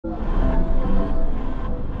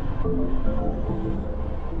Hello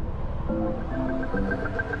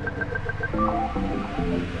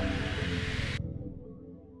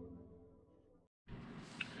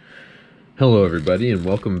everybody, and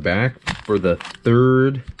welcome back for the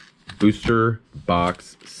third booster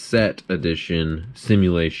box set edition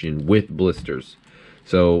simulation with blisters.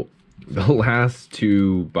 So the last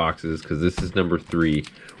two boxes, because this is number 3,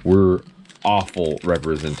 were awful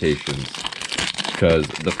representations, because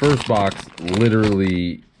the first box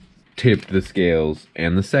literally tipped the scales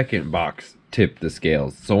and the second box tipped the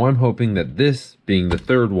scales. So I'm hoping that this, being the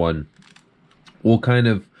third one, will kind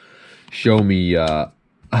of show me a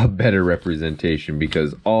better representation,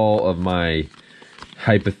 because all of my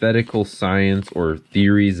hypothetical science or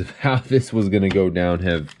theories of how this was going to go down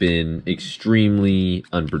have been extremely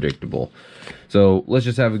unpredictable. So let's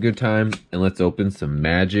just have a good time and let's open some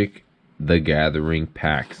Magic the Gathering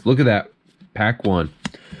packs. Look at that, pack 1.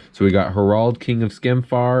 So we got Herald, King of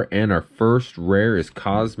Skemfar, and our first rare is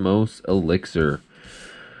Cosmos Elixir.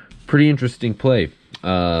 Pretty interesting play.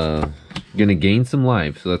 Gonna gain some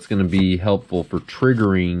life, so that's gonna be helpful for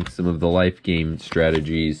triggering some of the life game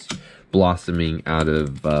strategies blossoming out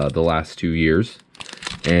of the last 2 years.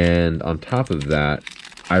 And on top of that,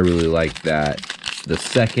 I really like that the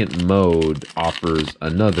second mode offers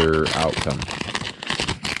another outcome.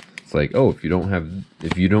 It's like, oh, if you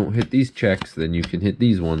don't hit these checks, then you can hit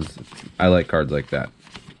these ones. I like cards like that,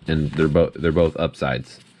 and they're both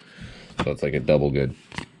upsides, so it's like a double good.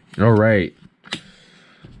 All right.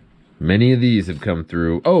 Many of these have come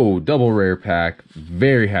through. Oh, double rare pack.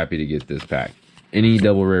 Very happy to get this pack. Any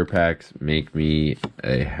double rare packs make me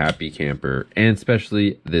a happy camper. And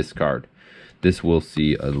especially this card. This will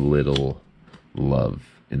see a little love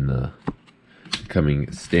in the coming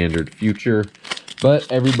standard future.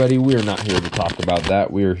 But everybody, we are not here to talk about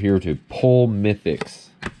that. We are here to pull mythics.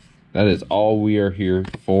 That is all we are here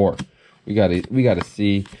for. We gotta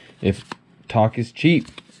see if talk is cheap.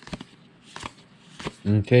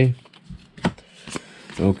 Okay.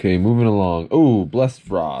 Okay, moving along. Oh, Blessed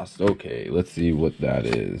Frost. Okay, let's see what that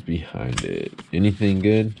is behind it. Anything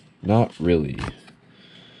good? Not really.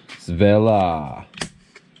 Svela.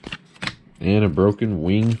 And a Broken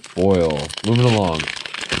Wing foil. Moving along.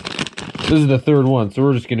 This is the third one, so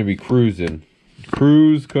we're just going to be cruising.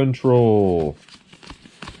 Cruise control.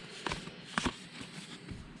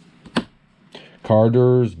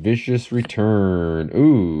 Carter's Vicious Return.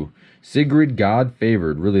 Ooh. Sigrid God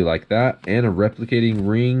Favored, really like that. And a Replicating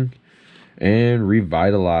Ring and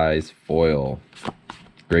Revitalize foil.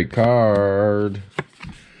 Great card.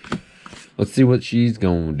 Let's see what she's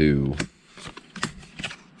gonna do.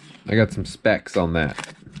 I got some specs on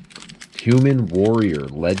that. Human Warrior,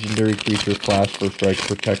 legendary creature class, first strike,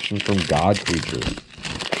 protection from God creatures.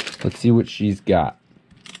 Let's see what she's got.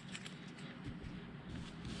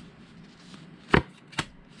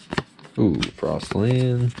 Ooh,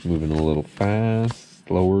 Frostland, moving a little fast,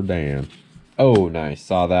 slower down. Oh, nice,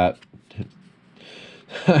 saw that.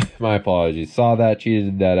 My apologies, saw that,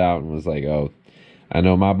 cheated that out, and was like, oh, I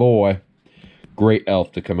know my boy. Great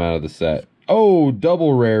elf to come out of the set. Oh,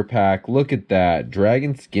 double rare pack, look at that.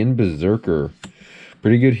 Dragon Skin Berserker.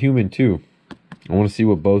 Pretty good human, too. I want to see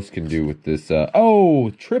what both can do with this. Oh,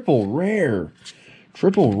 triple rare.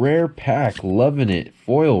 Triple rare pack, loving it.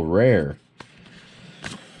 Foil rare.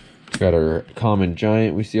 Got our common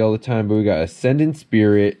giant we see all the time, but we got Ascendant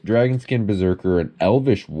Spirit, Dragonskin Berserker, and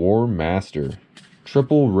Elvish War Master.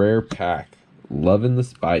 Triple rare pack. Loving the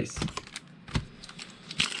spice.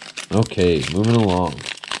 Okay, moving along.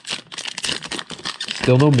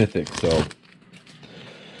 Still no mythic, so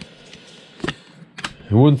it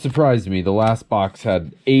wouldn't surprise me. The last box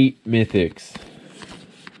had 8 mythics.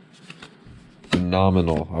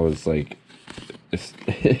 Phenomenal. I was like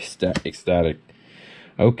ecstatic.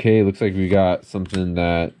 Okay, looks like we got something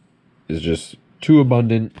that is just too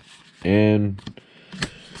abundant, and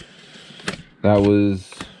that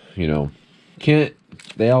was, you know,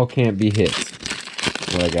 they all can't be hits.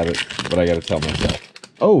 What I gotta tell myself.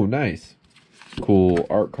 Oh, nice. Cool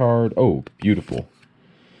art card. Oh, beautiful.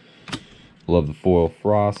 Love the foil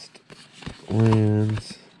frost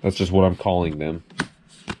lands. That's just what I'm calling them.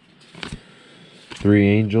 3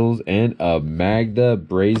 angels and a Magda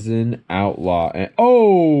Brazen Outlaw. And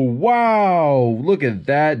oh, wow! Look at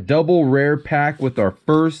that double rare pack with our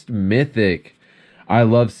first mythic. I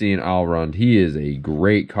love seeing Alrund. He is a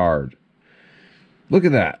great card. Look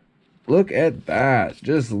at that. Look at that.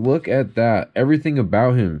 Just look at that. Everything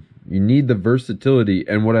about him. You need the versatility,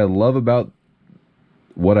 and what I love about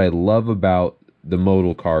the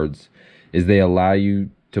modal cards is they allow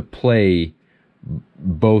you to play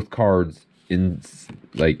both cards in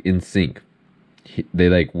sync. they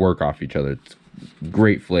like work off each other. It's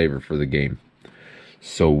great flavor for the game.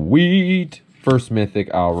 Sweet. First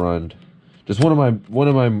mythic I'll run. Just one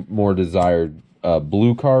of my more desired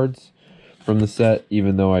blue cards from the set,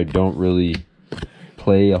 even though I don't really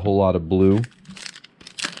play a whole lot of blue.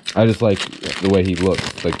 I just like the way he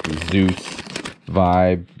looks, like the Zeus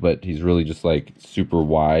vibe, but he's really just like super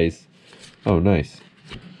wise. Oh, nice.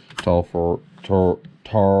 Tarl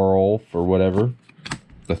for whatever.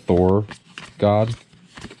 The Thor god.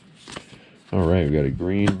 Alright, we got a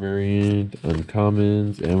green variant,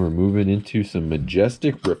 uncommons, and we're moving into some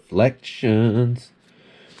majestic reflections.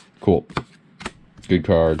 Cool. Good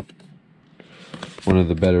card. One of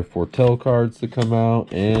the better Foretell cards to come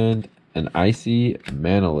out, and an Icy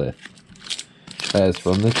Manolith. That is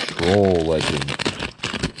from the Troll Legend.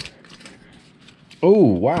 Oh,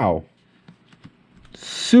 wow.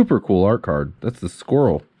 Super cool art card. That's the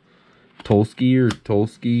squirrel. Tolsky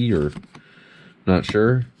or not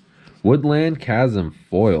sure. Woodland Chasm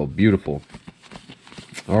foil. Beautiful.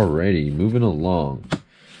 Alrighty, moving along.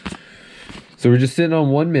 So we're just sitting on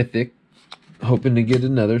one mythic, hoping to get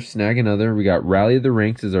another, snag another. We got Rally of the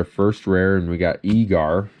Ranks as our first rare, and we got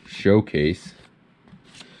Egar Showcase.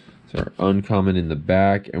 It's our uncommon in the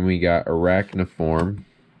back, and we got Arachniform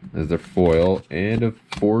as their foil, and a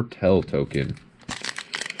Foretell token.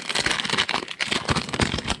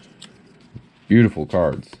 Beautiful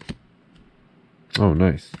cards. Oh,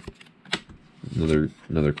 nice.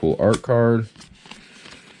 Another cool art card.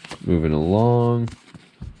 Moving along.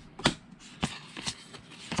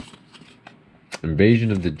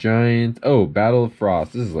 Invasion of the Giants. Oh, Battle of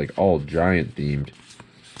Frost. This is like all giant themed.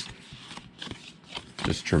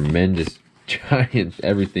 Just tremendous giant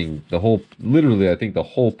everything. The whole, literally, I think the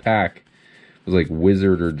whole pack was like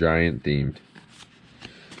wizard or giant themed.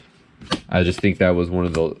 I just think that was one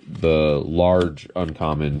of the large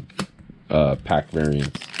uncommon pack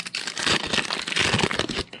variants.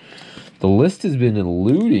 The list has been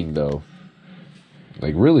eluding though.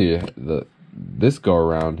 Like really, this go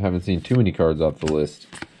around, haven't seen too many cards off the list.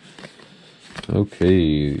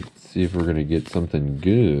 Okay, let's see if we're gonna get something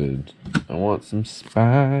good. I want some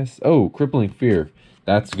spice. Oh, Crippling Fear.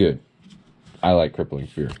 That's good. I like Crippling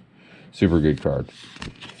Fear. Super good card.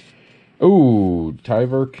 Oh,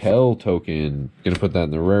 Tyver Kell token. Gonna put that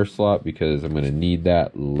in the rare slot because I'm gonna need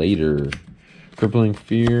that later. Crippling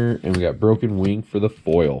Fear, and we got Broken Wing for the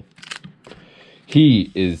foil.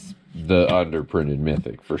 He is the underprinted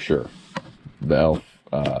mythic for sure. The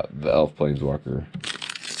elf planeswalker.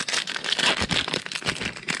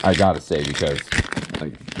 I gotta say, because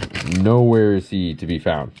like nowhere is he to be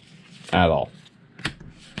found at all.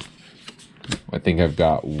 I think I've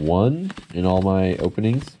got one in all my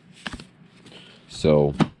openings.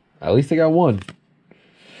 So, at least I got one.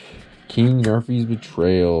 King Narfi's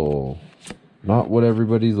Betrayal. Not what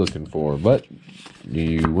everybody's looking for, but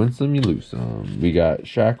you win some, you lose some. We got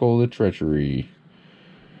Shackle the Treachery.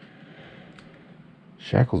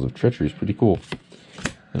 Shackles of Treachery is pretty cool.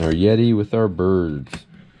 And our Yeti with our birds.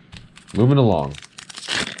 Moving along.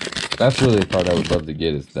 That's really the part I would love to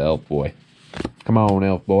get is the elf boy. Come on,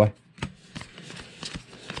 elf boy.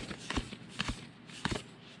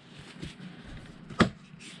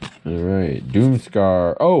 Alright,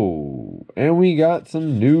 Doomscar. Oh, and we got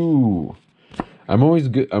some new. I'm always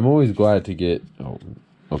glad to get. Oh,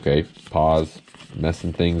 okay. Pause.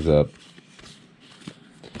 Messing things up.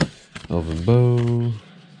 Elven Bow.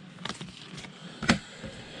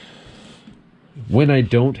 When I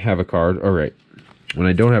don't have a card, alright. When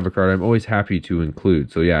I don't have a card, I'm always happy to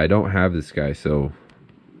include. So yeah, I don't have this guy, so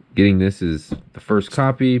getting this is the first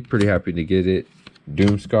copy. Pretty happy to get it.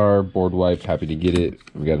 Doomscar, board wipe, happy to get it.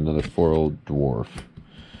 We got another foil dwarf.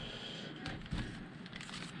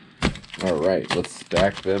 Alright, let's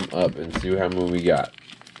stack them up and see how many we got.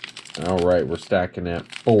 Alright, we're stacking at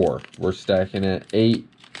 4. We're stacking at 8,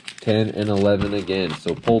 10, and 11 again.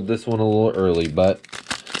 So pulled this one a little early, but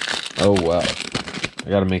oh well. I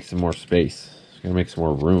gotta make some more space. Gotta make some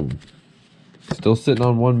more room. Still sitting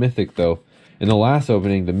on one mythic though. In the last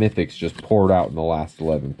opening, the mythics just poured out in the last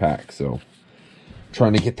 11 packs, so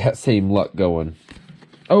trying to get that same luck going.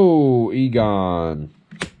 Oh, Egon.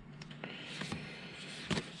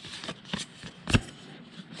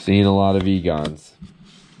 Seeing a lot of Egons.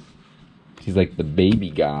 He's like the baby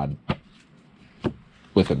god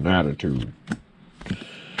with an attitude.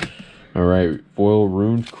 Alright, foil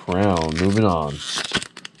ruined crown. Moving on.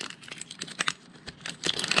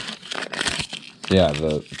 Yeah,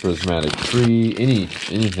 the prismatic tree.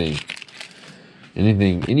 Anything,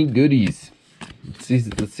 any goodies.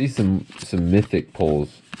 Let's see some mythic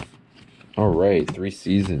pulls. Alright, 3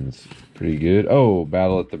 seasons. Pretty good. Oh,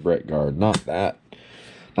 Battle at the Brett Guard. Not that.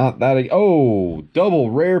 Not that. Oh,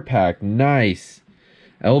 double rare pack. Nice.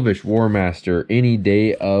 Elvish Warmaster. Any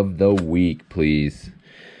day of the week, please.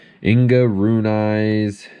 Inga Rune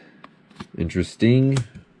Eyes. Interesting.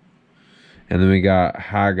 And then we got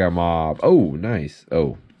Hagamob. Oh, nice.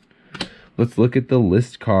 Oh. Let's look at the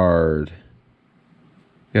list card.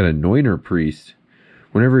 Got a Anointer Priest.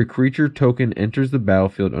 Whenever a creature token enters the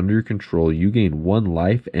battlefield under your control, you gain 1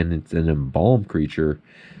 life, and it's an embalmed creature.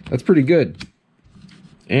 That's pretty good.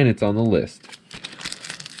 And it's on the list.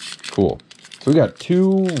 Cool. So we got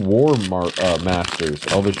 2 Masters,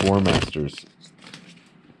 Elvish War Masters.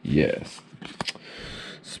 Yes.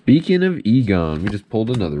 Speaking of Egon, we just pulled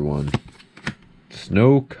another one.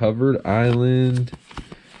 Snow-covered island.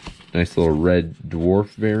 Nice little red dwarf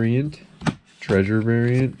variant. Treasure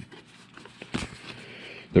variant.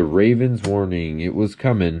 The Raven's Warning. It was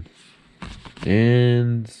coming.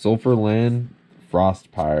 And Sulphurland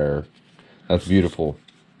Frostpire. That's beautiful.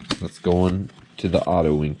 That's going to the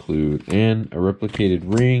auto include. And a replicated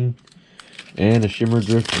ring. And a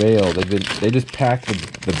Shimmerdrift Veil. They just packed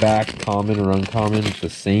the back common or uncommon. It's the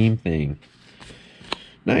same thing.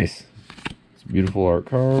 Nice. It's a beautiful art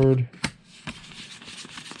card.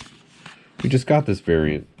 We just got this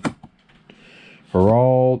variant.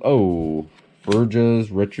 Herald. Oh.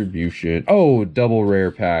 Verja's Retribution. Oh, double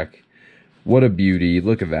rare pack. What a beauty.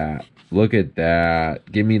 Look at that. Look at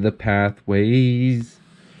that. Give me the pathways.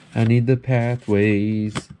 I need the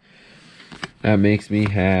pathways. That makes me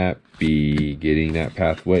happy. Getting that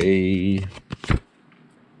pathway.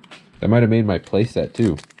 That might have made my playset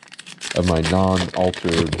too. Of my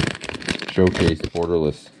non-altered showcase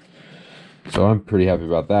borderless. So I'm pretty happy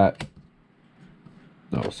about that.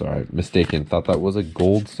 No, sorry, mistaken. Thought that was a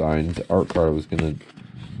gold signed art card. I was gonna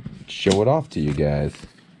show it off to you guys.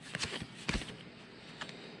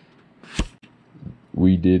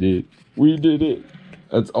 We did it. We did it.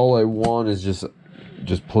 That's all I want is just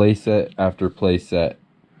playset after playset.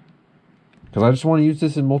 Because I just want to use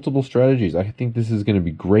this in multiple strategies. I think this is going to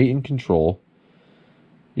be great in control.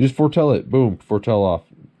 You just foretell it. Boom. Foretell off.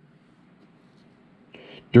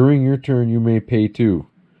 During your turn, you may pay 2.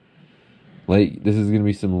 This is going to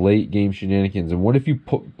be some late game shenanigans. And what if you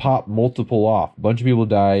pop multiple off? A bunch of people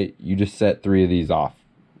die. You just set 3 of these off.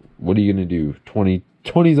 What are you going to do?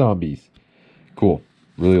 20 zombies. Cool.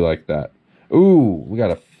 Really like that. Ooh, we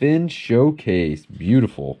got a Finn Showcase.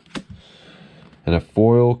 Beautiful. And a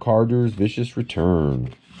foil Carter's Vicious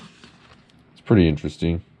Return. It's pretty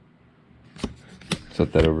interesting.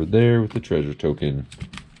 Set that over there with the treasure token.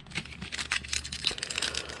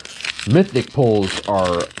 Mythic pulls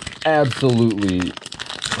are absolutely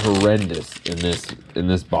horrendous in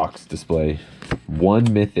this box display.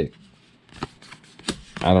 1 mythic.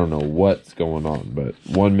 I don't know what's going on, but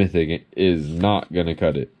 1 mythic is not gonna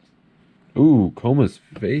cut it. Ooh, Coma's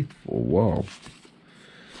Faithful. Whoa.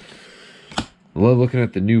 Love looking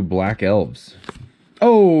at the new Black Elves.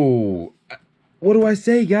 Oh, what do I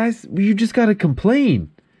say, guys? You just gotta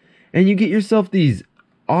complain, and you get yourself these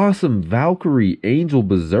awesome Valkyrie Angel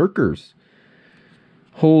Berserkers.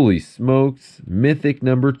 Holy smokes. Mythic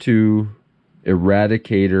number 2.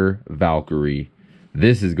 Eradicator Valkyrie.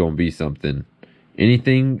 This is going to be something.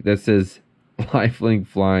 Anything that says lifelink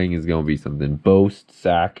flying is going to be something. Boast,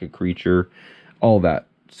 sack a creature. All that.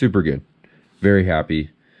 Super good. Very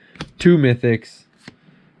happy. 2 mythics.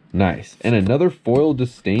 Nice. And another foil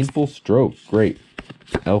Disdainful Stroke. Great.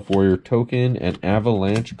 Elf Warrior token and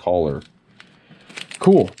Avalanche Caller.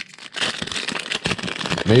 Cool.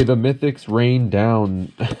 May the mythics rain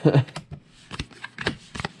down.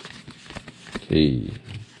 Okay,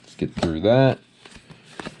 let's get through that.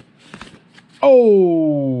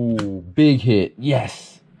 Oh, big hit.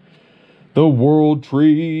 Yes. The World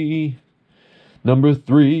Tree. Number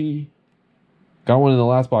 3. Got one in the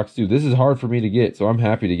last box too. This is hard for me to get, so I'm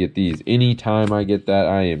happy to get these. Anytime I get that,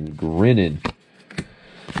 I am grinning.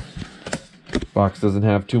 Box doesn't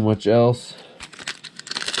have too much else.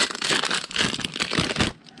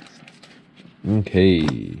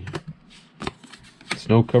 Okay.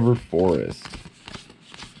 Snow-covered forest.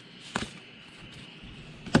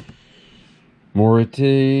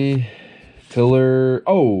 Morite. Pillar.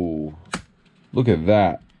 Oh, look at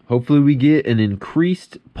that. Hopefully we get an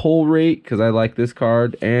increased pull rate, because I like this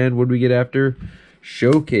card. And what do we get after?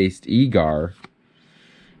 Showcased Egar.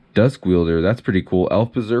 Duskwielder. That's pretty cool.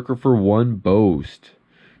 Elf Berserker for 1 boast.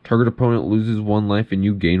 Target opponent loses 1 life and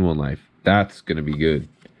you gain 1 life. That's going to be good.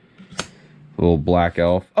 Little black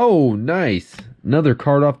elf. Oh, nice. Another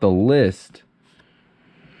card off the list.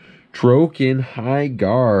 Trokin High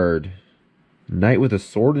Guard. Knight with a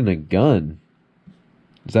sword and a gun.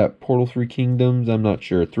 Is that Portal 3 Kingdoms? I'm not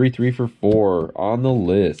sure. 3 for 4 on the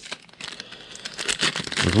list.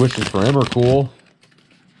 Was wishing for Emrakul.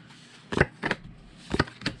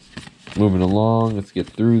 Moving along. Let's get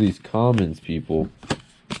through these commons, people.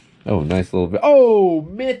 Oh, nice little... Oh,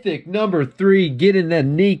 Mythic number 3. Get in that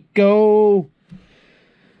Nico.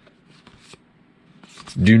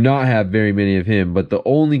 Do not have very many of him, but the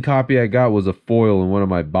only copy I got was a foil in one of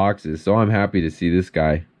my boxes, so I'm happy to see this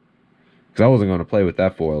guy. Because I wasn't going to play with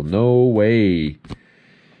that foil. No way.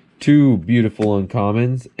 2 beautiful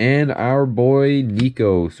uncommons. And our boy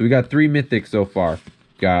Nico. So we got 3 mythics so far.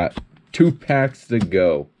 Got 2 packs to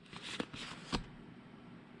go.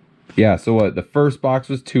 Yeah, so what? The first box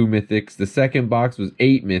was 2 mythics. The second box was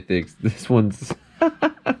 8 mythics. This one's...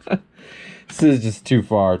 This is just too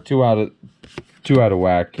far. Too out of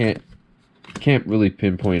whack. Can't really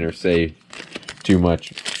pinpoint or say too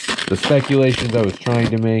much. The speculations I was trying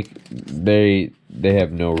to make, they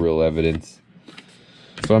have no real evidence.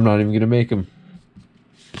 So I'm not even gonna make them.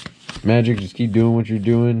 Magic, just keep doing what you're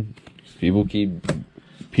doing. People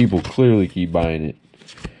clearly keep buying it.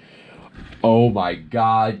 Oh my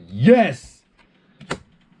God, yes!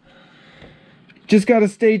 Just gotta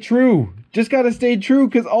stay true. Just gotta stay true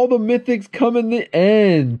because all the mythics come in the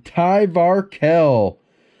end. Ty Varkel,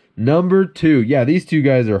 number 2. Yeah, these 2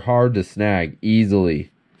 guys are hard to snag easily.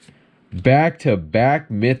 Back-to-back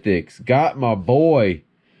mythics. Got my boy.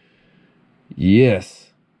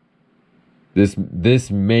 Yes.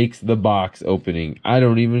 This makes the box opening. I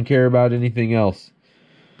don't even care about anything else.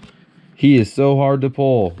 He is so hard to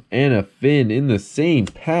pull. And a Finn in the same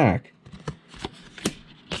pack.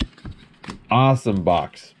 Awesome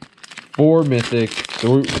box. 4 mythics.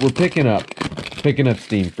 So we're picking up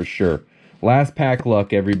steam for sure. Last pack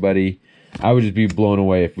luck, everybody. I would just be blown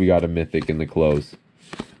away if we got a mythic in the close.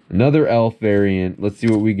 Another elf variant. Let's see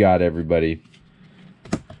what we got, everybody.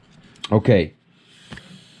 Okay.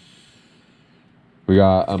 We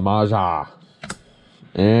got a Maja.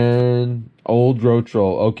 And old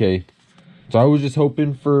Drotroll. Okay. So I was just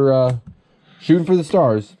hoping for shooting for the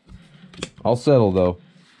stars. I'll settle though.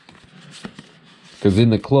 Because in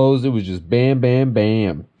the close, it was just bam, bam,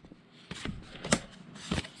 bam.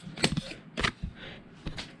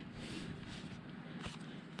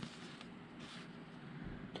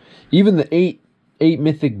 Even the 8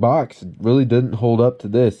 mythic box really didn't hold up to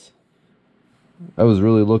this. I was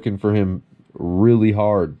really looking for him really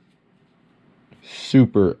hard.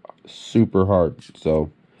 Super, super hard. So,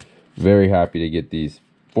 very happy to get these.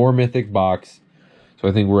 4 mythic box. So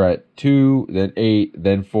I think we're at 2, then 8,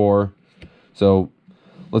 then 4. So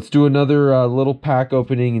let's do another little pack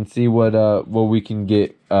opening and see what we can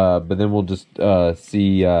get. But then we'll just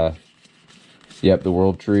see. Yep, the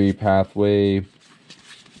World Tree Pathway.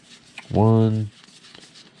 1.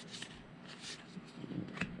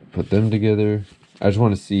 Put them together. I just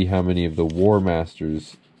want to see how many of the War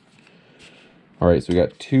Masters. All right, so we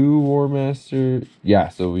got 2 War Masters. Yeah,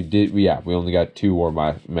 so we only got 2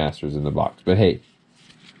 War Masters in the box. But hey,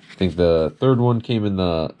 I think the 3rd one came in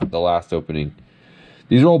the last opening.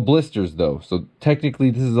 These are all blisters though, so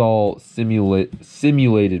technically this is all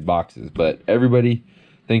simulated boxes. But everybody,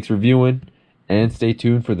 thanks for viewing, and stay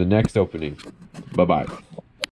tuned for the next opening. Bye bye.